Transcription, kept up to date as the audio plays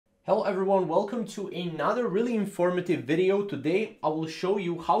Hello everyone, welcome to another really informative video. Today I will show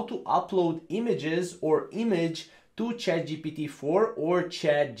you how to upload images or image to ChatGPT4 or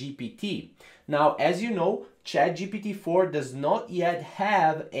ChatGPT. Now, as you know, ChatGPT4 does not yet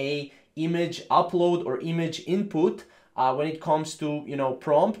have a image upload or image input when it comes to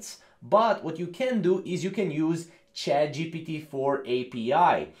prompts, but what you can do is you can use ChatGPT4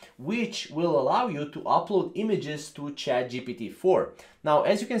 API, which will allow you to upload images to ChatGPT4. Now,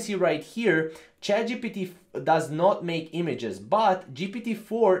 as you can see right here, ChatGPT does not make images, but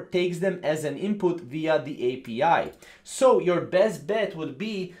GPT-4 takes them as an input via the API. So your best bet would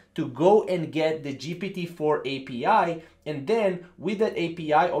be to go and get the GPT-4 API, and then with that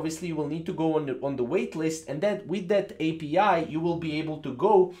API, obviously you will need to go on the wait list, and then with that API, you will be able to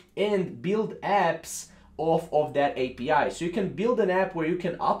go and build apps of that API. So you can build an app where you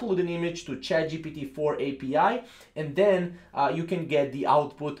can upload an image to ChatGPT4 API, and then you can get the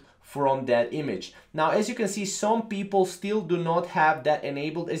output from that image. Now, as you can see, some people still do not have that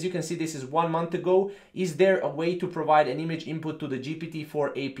enabled. As you can see, this is 1 month ago. Is there a way to provide an image input to the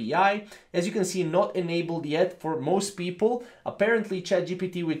GPT-4 API? As you can see, not enabled yet for most people. Apparently,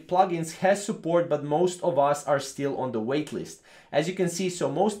 ChatGPT with plugins has support, but most of us are still on the wait list. As you can see, so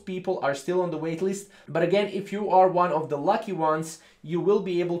most people are still on the wait list. But again, if you are one of the lucky ones, you will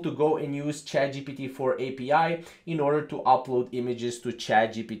be able to go and use ChatGPT4 API in order to upload images to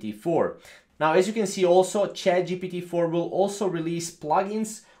ChatGPT4. Now, as you can see also, ChatGPT4 will also release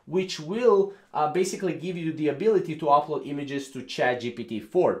plugins which will basically give you the ability to upload images to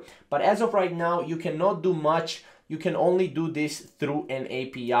ChatGPT4. But as of right now, you cannot do much. You can only do this through an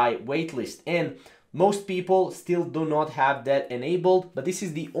API waitlist. And most people still do not have that enabled, but this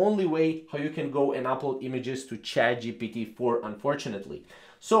is the only way how you can go and upload images to ChatGPT4, unfortunately.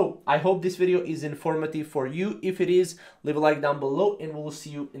 So I hope this video is informative for you. If it is, leave a like down below and we'll see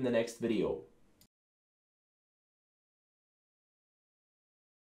you in the next video.